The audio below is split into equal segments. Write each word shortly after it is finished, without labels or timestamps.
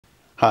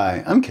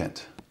Hi, I'm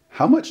Kent.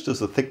 How much does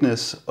the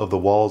thickness of the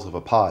walls of a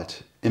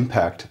pot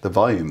impact the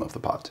volume of the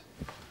pot?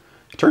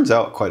 It turns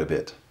out quite a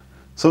bit.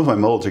 Some of my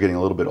molds are getting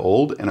a little bit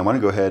old and I want to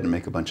go ahead and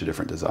make a bunch of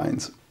different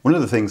designs. One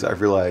of the things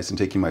I've realized in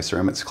taking my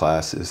ceramics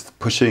class is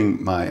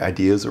pushing my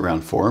ideas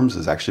around forms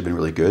has actually been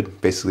really good.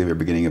 Basically, we're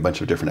beginning a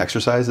bunch of different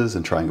exercises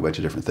and trying a bunch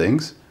of different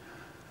things.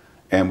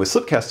 And with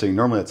slip casting,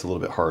 normally that's a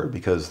little bit hard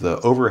because the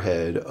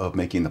overhead of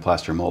making the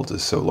plaster molds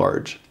is so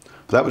large.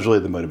 That was really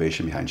the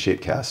motivation behind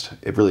Shapecast.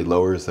 It really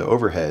lowers the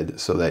overhead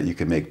so that you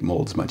can make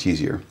molds much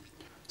easier.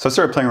 So I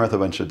started playing around with a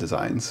bunch of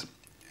designs,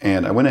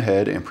 and I went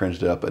ahead and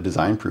printed up a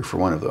design proof for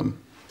one of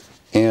them.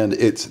 And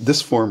it's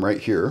this form right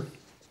here,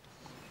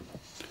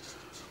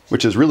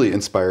 which is really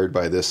inspired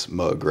by this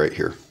mug right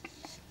here.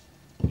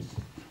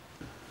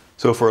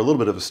 So for a little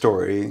bit of a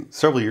story,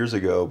 several years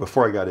ago,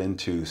 before I got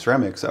into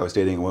ceramics, I was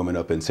dating a woman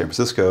up in San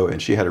Francisco,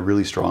 and she had a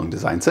really strong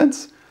design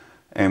sense.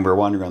 And we were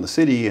wandering around the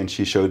city and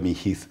she showed me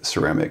Heath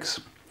Ceramics.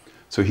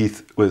 So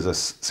Heath was a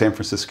San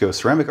Francisco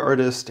ceramic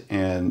artist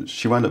and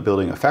she wound up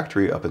building a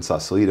factory up in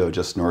Sausalito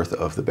just north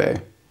of the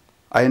bay.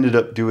 I ended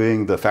up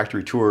doing the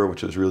factory tour,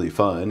 which was really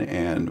fun,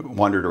 and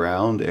wandered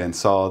around and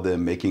saw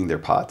them making their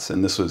pots.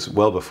 And this was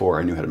well before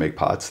I knew how to make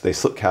pots. They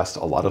slip cast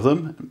a lot of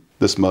them.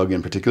 This mug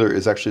in particular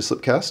is actually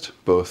slip cast,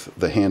 both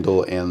the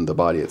handle and the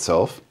body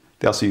itself.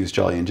 They also use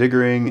jolly and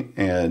jiggering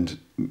and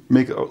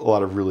make a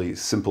lot of really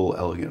simple,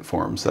 elegant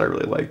forms that I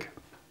really like.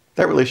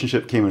 That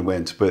relationship came and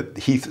went, but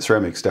Heath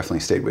Ceramics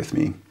definitely stayed with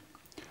me.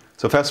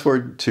 So fast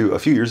forward to a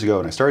few years ago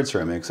when I started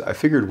ceramics, I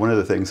figured one of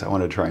the things I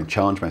wanted to try and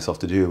challenge myself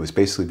to do was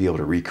basically be able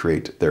to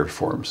recreate their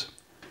forms.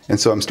 And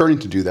so I'm starting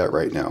to do that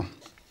right now.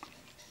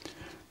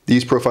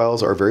 These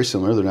profiles are very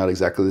similar, they're not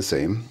exactly the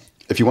same.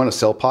 If you want to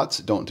sell pots,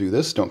 don't do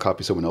this, don't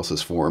copy someone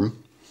else's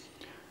form.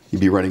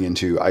 You'd be running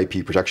into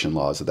IP protection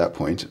laws at that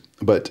point.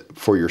 But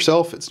for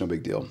yourself, it's no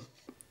big deal.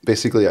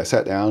 Basically, I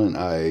sat down and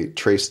I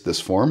traced this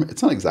form.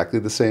 It's not exactly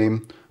the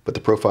same, but the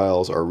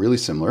profiles are really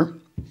similar.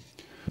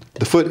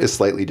 The foot is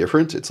slightly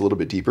different. It's a little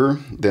bit deeper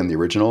than the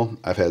original.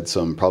 I've had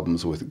some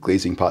problems with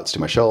glazing pots to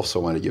my shelf, so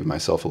I want to give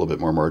myself a little bit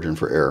more margin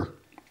for error.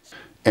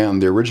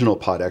 And the original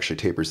pot actually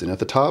tapers in at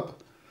the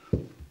top,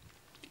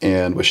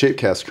 and with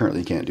Shapecast currently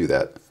you can't do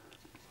that.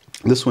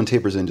 This one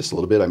tapers in just a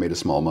little bit. I made a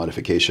small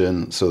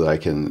modification so that I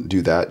can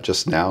do that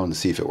just now and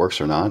see if it works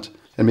or not.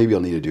 And maybe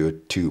I'll need to do a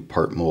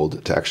two-part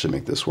mold to actually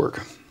make this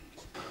work.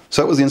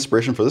 So that was the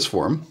inspiration for this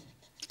form.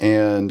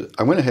 And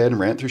I went ahead and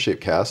ran it through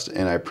Shapecast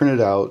and I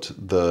printed out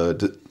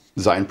the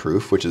design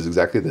proof, which is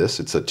exactly this.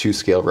 It's a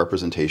 2-scale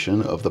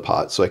representation of the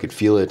pot, so I could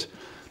feel it.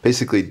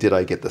 Basically, did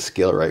I get the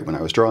scale right when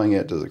I was drawing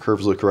it? Does the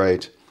curves look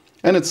right?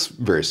 And it's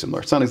very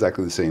similar. It's not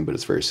exactly the same, but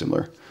it's very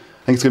similar.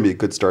 I think it's going to be a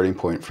good starting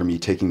point for me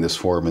taking this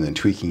form and then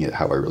tweaking it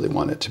how I really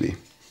want it to be.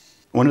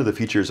 One of the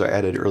features I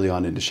added early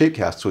on into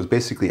Shapecast was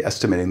basically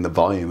estimating the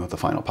volume of the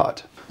final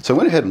pot. So I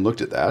went ahead and looked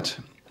at that.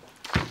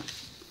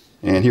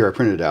 And here I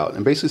printed it out,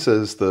 and basically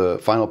says the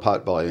final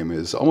pot volume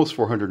is almost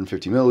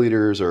 450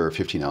 milliliters or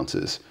 15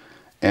 ounces.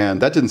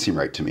 And that didn't seem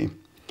right to me.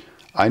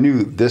 I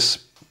knew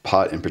this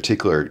pot in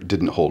particular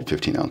didn't hold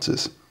 15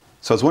 ounces.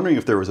 So I was wondering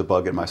if there was a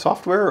bug in my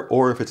software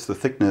or if it's the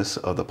thickness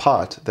of the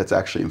pot that's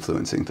actually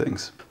influencing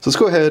things. So let's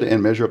go ahead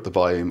and measure up the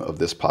volume of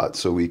this pot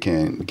so we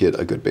can get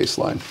a good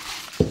baseline.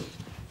 So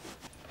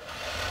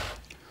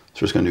we're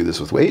just going to do this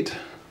with weight.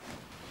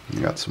 I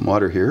got some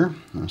water here.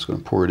 I'm just going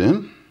to pour it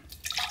in.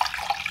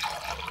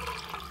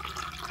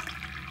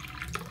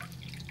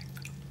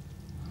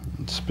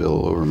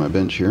 Spill over my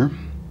bench here.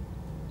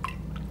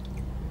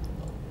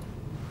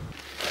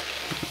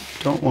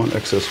 Don't want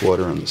excess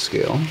water on the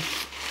scale.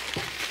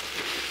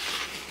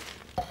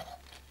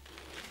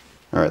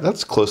 All right,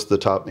 that's close to the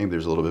top. Maybe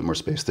there's a little bit more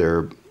space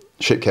there.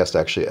 Shapecast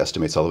actually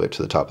estimates all the way up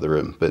to the top of the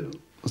rim, but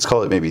let's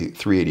call it maybe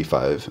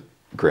 385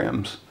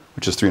 grams,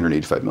 which is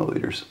 385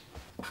 milliliters.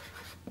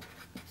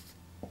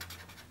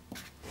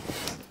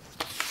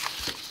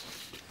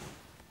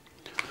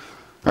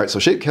 All right, so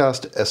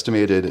Shapecast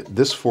estimated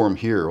this form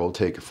here will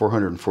take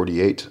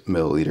 448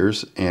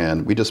 milliliters,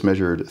 and we just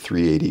measured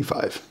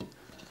 385.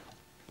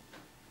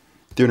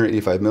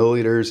 385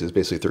 milliliters is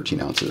basically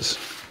 13 ounces.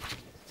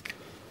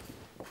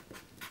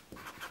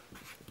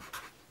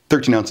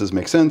 13 ounces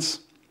makes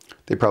sense.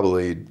 They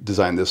probably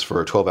designed this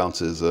for 12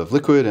 ounces of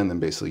liquid and then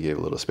basically gave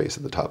a little space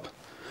at the top.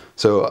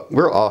 So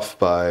we're off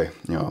by,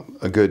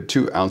 a good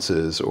 2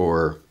 ounces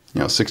or,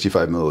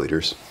 65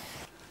 milliliters.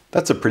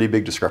 That's a pretty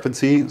big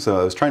discrepancy,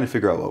 so I was trying to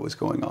figure out what was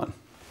going on.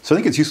 So I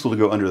think it's useful to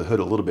go under the hood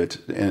a little bit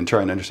and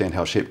try and understand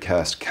how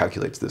Shapecast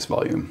calculates this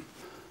volume.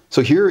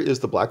 So here is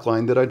the black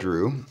line that I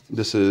drew.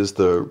 This is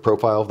the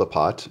profile of the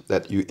pot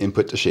that you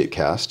input to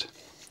Shapecast.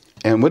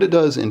 And what it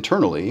does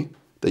internally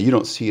that you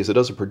don't see is it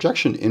does a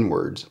projection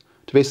inwards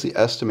to basically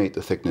estimate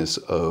the thickness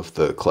of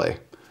the clay,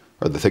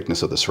 or the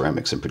thickness of the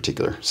ceramics in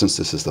particular, since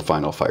this is the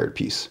final fired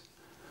piece.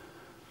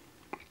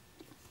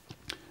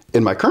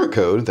 In my current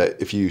code,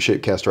 that if you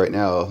Shapecast right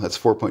now, that's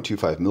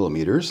 4.25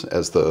 millimeters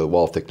as the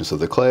wall thickness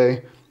of the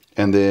clay,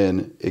 and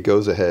then it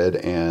goes ahead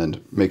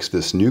and makes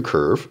this new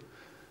curve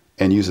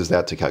and uses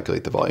that to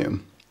calculate the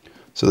volume.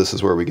 So this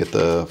is where we get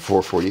the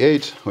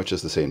 448, which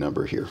is the same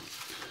number here.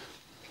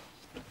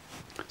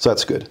 So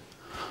that's good.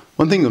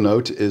 One thing you'll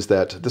note is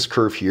that this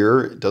curve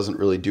here doesn't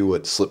really do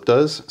what slip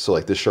does. So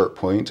like this sharp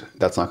point,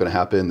 that's not going to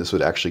happen. This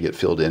would actually get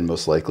filled in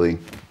most likely.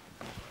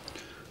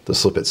 The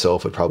slip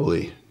itself would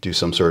probably do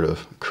some sort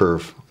of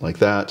curve like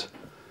that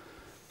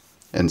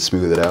and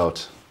smooth it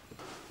out.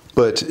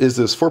 But is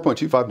this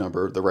 4.25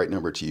 number the right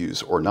number to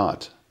use or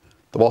not?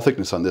 The wall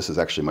thickness on this is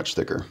actually much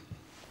thicker.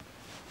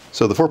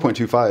 So the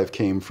 4.25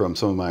 came from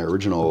some of my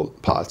original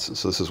pots.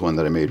 So this is one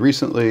that I made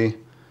recently,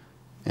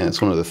 and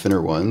it's one of the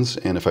thinner ones.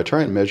 And if I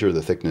try and measure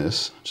the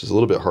thickness, which is a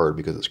little bit hard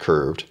because it's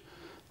curved,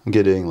 I'm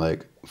getting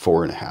like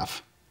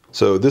 4.5.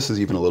 So this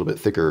is even a little bit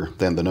thicker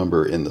than the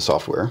number in the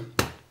software.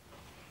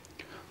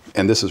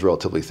 And this is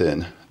relatively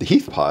thin. The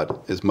Heath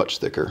pot is much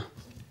thicker.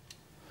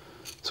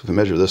 So if we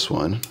measure this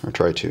one, or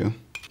try to,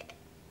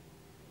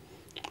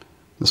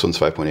 this one's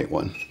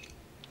 5.81.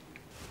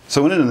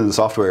 So I went into the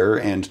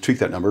software and tweaked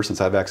that number since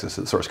I have access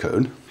to the source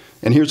code.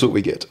 And here's what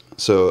we get.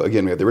 So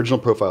again, we have the original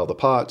profile of the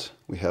pot.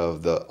 We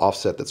have the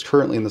offset that's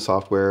currently in the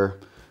software.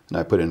 And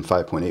I put in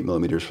 5.8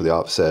 millimeters for the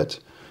offset.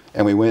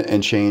 And we went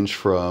and changed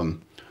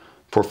from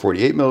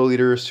 448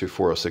 milliliters to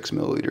 406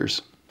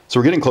 milliliters. So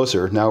we're getting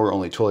closer. Now we're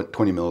only 20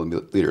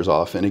 milliliters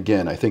off. And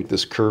again, I think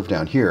this curve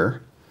down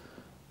here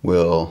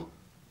will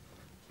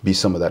be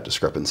some of that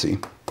discrepancy.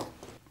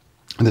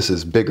 And this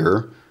is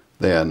bigger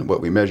than what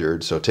we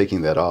measured, so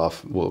taking that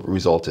off will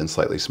result in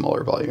slightly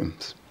smaller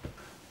volumes.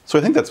 So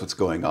I think that's what's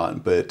going on,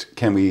 but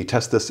can we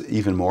test this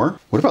even more?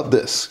 What about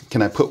this?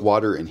 Can I put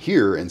water in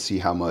here and see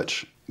how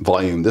much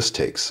volume this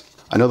takes?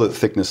 I know that the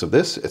thickness of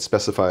this, it's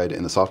specified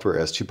in the software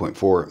as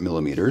 2.4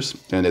 millimeters,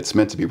 and it's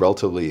meant to be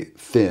relatively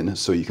thin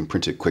so you can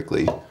print it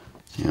quickly.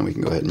 And we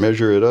can go ahead and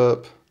measure it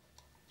up.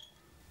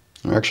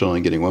 We're actually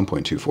only getting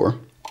 1.24,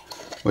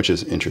 which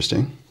is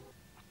interesting.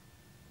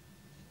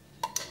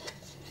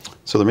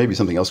 So there may be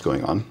something else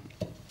going on.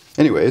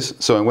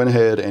 Anyways, so I went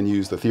ahead and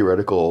used the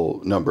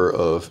theoretical number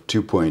of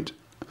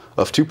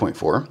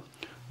 2.4,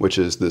 which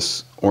is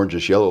this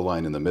orangish yellow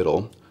line in the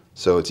middle.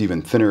 So it's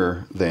even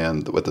thinner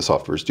than what the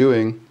software is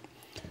doing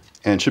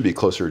and should be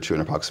closer to an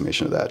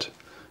approximation of that.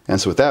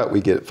 And so with that, we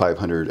get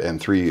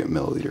 503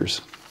 milliliters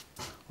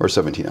or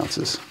 17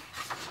 ounces.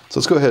 So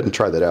let's go ahead and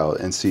try that out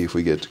and see if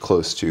we get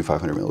close to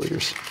 500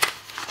 milliliters.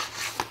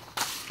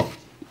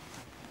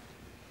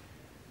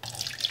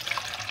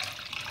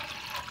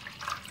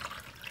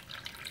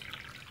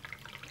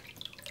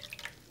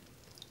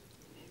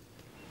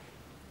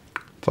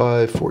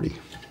 $5.40.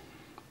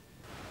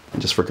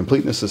 And just for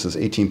completeness, this is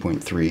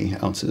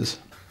 18.3 ounces.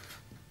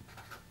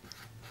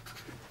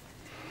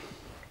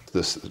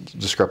 This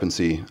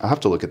discrepancy, I have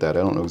to look at that.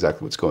 I don't know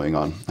exactly what's going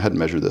on. I hadn't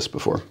measured this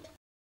before.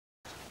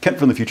 Kent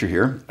from the future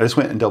here. I just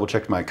went and double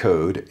checked my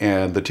code,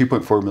 and the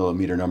 2.4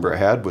 millimeter number I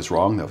had was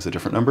wrong. That was a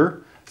different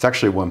number. It's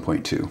actually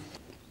 1.2.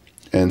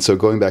 And so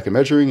going back and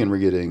measuring, and we're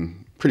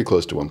getting pretty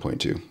close to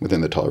 1.2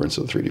 within the tolerance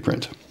of the 3D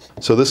print.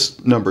 So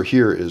this number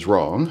here is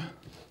wrong.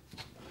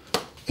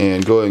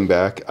 And going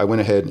back, I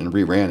went ahead and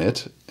reran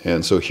it.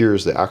 And so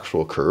here's the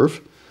actual curve.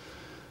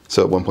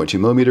 So at 1.2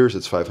 millimeters,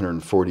 it's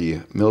 540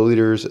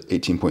 milliliters,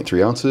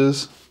 18.3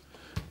 ounces.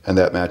 And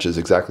that matches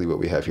exactly what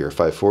we have here,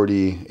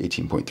 540,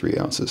 18.3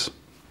 ounces.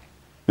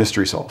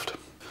 Mystery solved.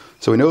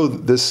 So we know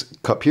this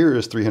cup here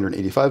is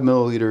 385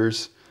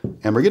 milliliters,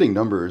 and we're getting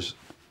numbers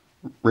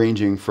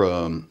ranging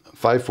from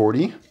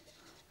 540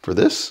 for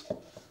this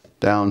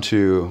down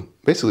to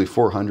basically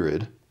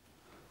 400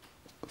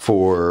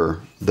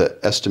 for the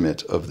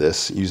estimate of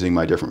this using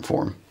my different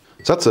form.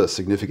 So that's a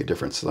significant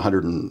difference,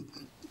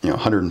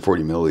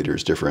 140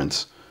 milliliters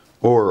difference,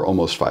 or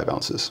almost 5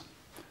 ounces.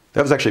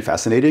 That was actually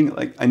fascinating.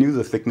 Like, I knew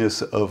the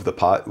thickness of the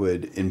pot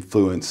would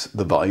influence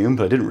the volume,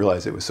 but I didn't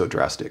realize it was so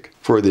drastic.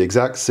 For the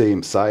exact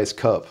same size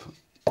cup,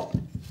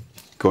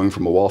 going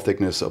from a wall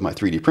thickness of my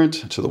 3D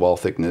print to the wall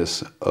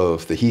thickness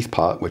of the Heath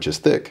pot, which is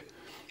thick,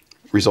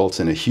 results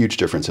in a huge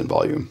difference in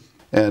volume.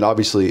 And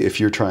obviously, if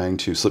you're trying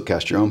to slip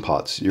cast your own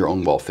pots, your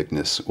own wall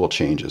thickness will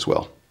change as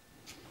well.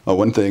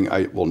 One thing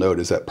I will note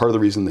is that part of the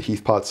reason the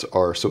Heath pots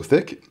are so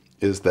thick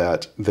is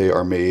that they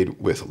are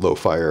made with low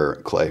fire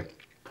clay.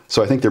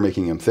 So I think they're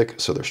making them thick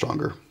so they're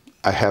stronger.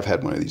 I have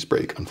had one of these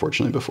break,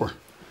 unfortunately, before.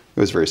 It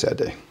was a very sad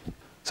day.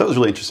 So it was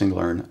really interesting to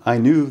learn. I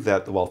knew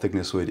that the wall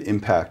thickness would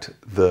impact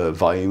the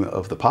volume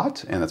of the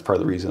pot, and that's part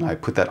of the reason I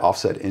put that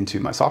offset into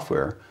my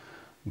software.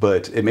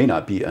 But it may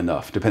not be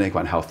enough, depending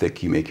upon how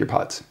thick you make your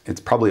pots. It's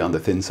probably on the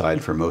thin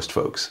side for most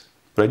folks.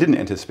 What I didn't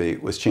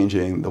anticipate was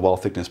changing the wall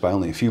thickness by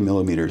only a few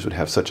millimeters would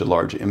have such a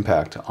large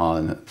impact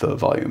on the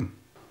volume.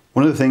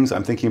 One of the things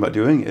I'm thinking about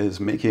doing is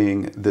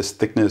making this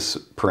thickness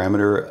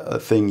parameter a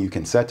thing you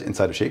can set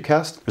inside of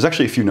Shapecast. There's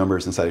actually a few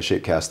numbers inside of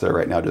Shapecast that are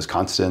right now just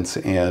constants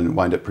and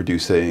wind up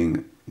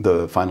producing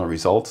the final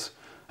results.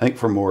 I think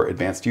for more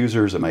advanced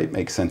users, it might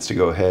make sense to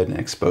go ahead and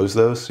expose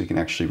those so you can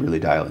actually really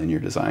dial in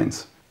your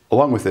designs.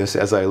 Along with this,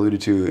 as I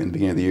alluded to in the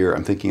beginning of the year,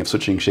 I'm thinking of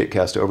switching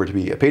Shapecast over to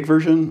be a paid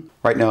version.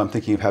 Right now I'm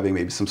thinking of having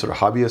maybe some sort of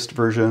hobbyist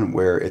version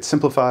where it's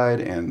simplified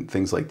and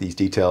things like these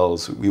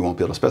details we won't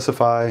be able to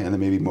specify, and then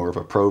maybe more of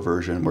a pro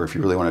version where if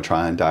you really want to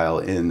try and dial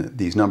in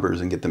these numbers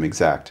and get them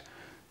exact,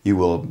 you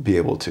will be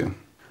able to.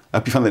 I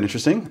hope you found that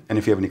interesting, and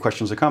if you have any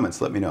questions or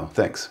comments, let me know.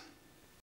 Thanks.